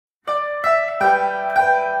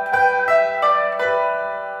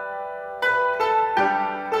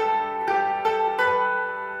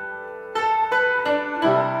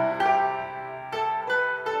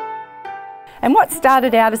And what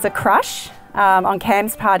started out as a crush, on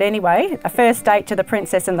Cam's part anyway, a first date to the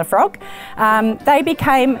Princess and the Frog, they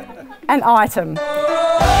became an item.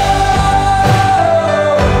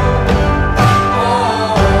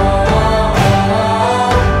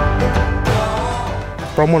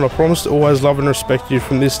 Bronwyn, I promise to always love and respect you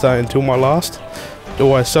from this day until my last, to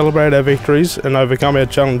always celebrate our victories and overcome our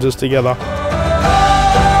challenges together.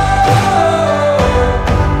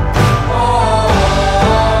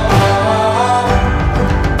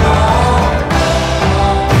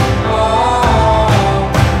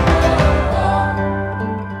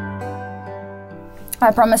 I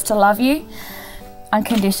promise to love you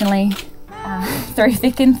unconditionally through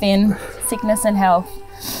thick and thin, sickness and health,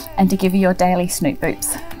 and to give you your daily snoot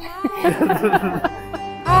boops.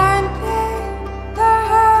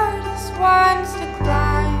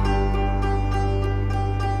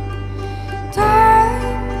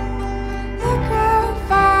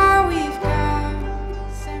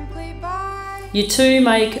 You two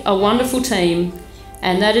make a wonderful team,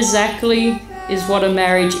 and that exactly is what a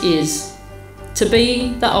marriage is. To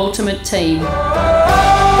be the ultimate team.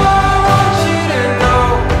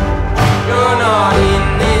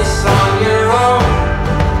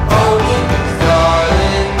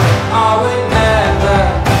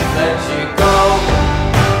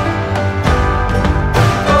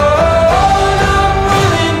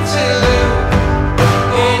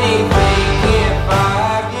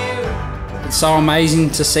 It's so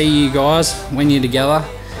amazing to see you guys when you're together,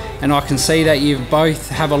 and I can see that you both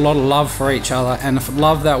have a lot of love for each other, and a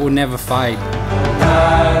love that will never fade.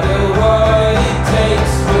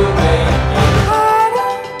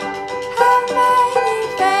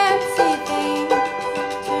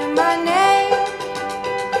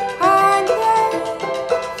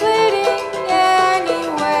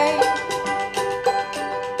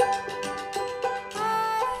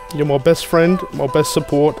 You're my best friend, my best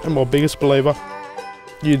support and my biggest believer.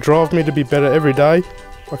 You drive me to be better every day.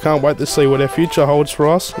 I can't wait to see what our future holds for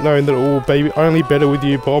us, knowing that it will be only better with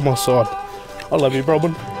you by my side. I love you,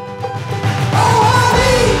 Bronwyn.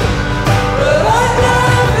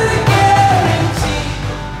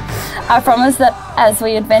 I promise that as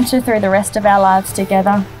we adventure through the rest of our lives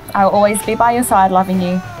together, I will always be by your side loving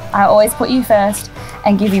you. I will always put you first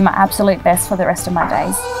and give you my absolute best for the rest of my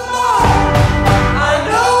days.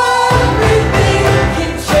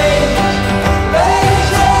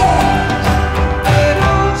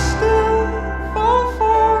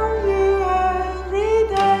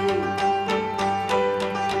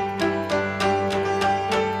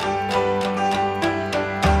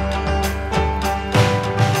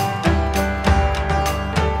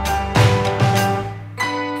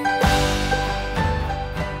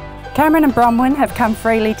 Cameron and Bronwyn have come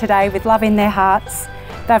freely today with love in their hearts.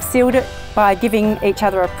 They've sealed it by giving each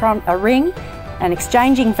other a ring and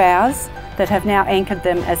exchanging vows that have now anchored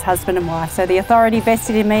them as husband and wife. So the authority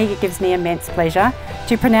vested in me, it gives me immense pleasure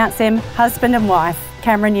to pronounce them husband and wife.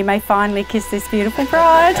 Cameron, you may finally kiss this beautiful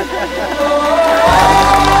bride.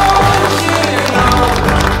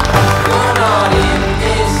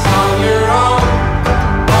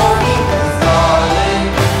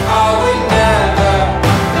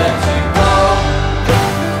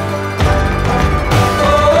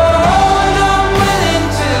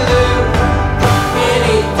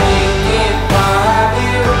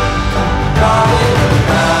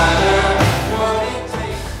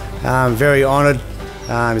 I'm very honoured.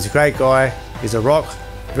 He's a great guy. He's a rock,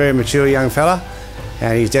 very mature young fella,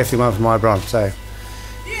 and he's definitely one for my Bron. So,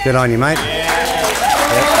 good on you, mate.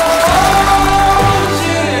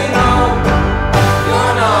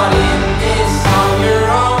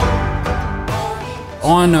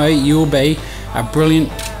 I know you'll be a brilliant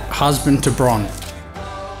husband to Bron.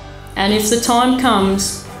 And if the time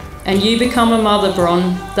comes and you become a mother,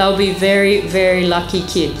 Bron, they'll be very, very lucky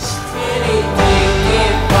kids.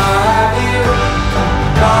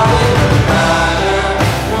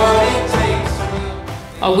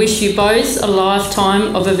 I wish you both a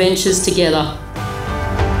lifetime of adventures together.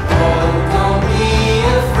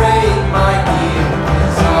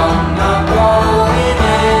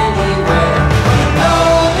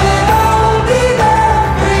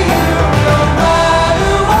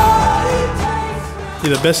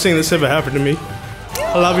 You're the best thing that's ever happened to me.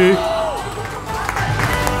 I love you.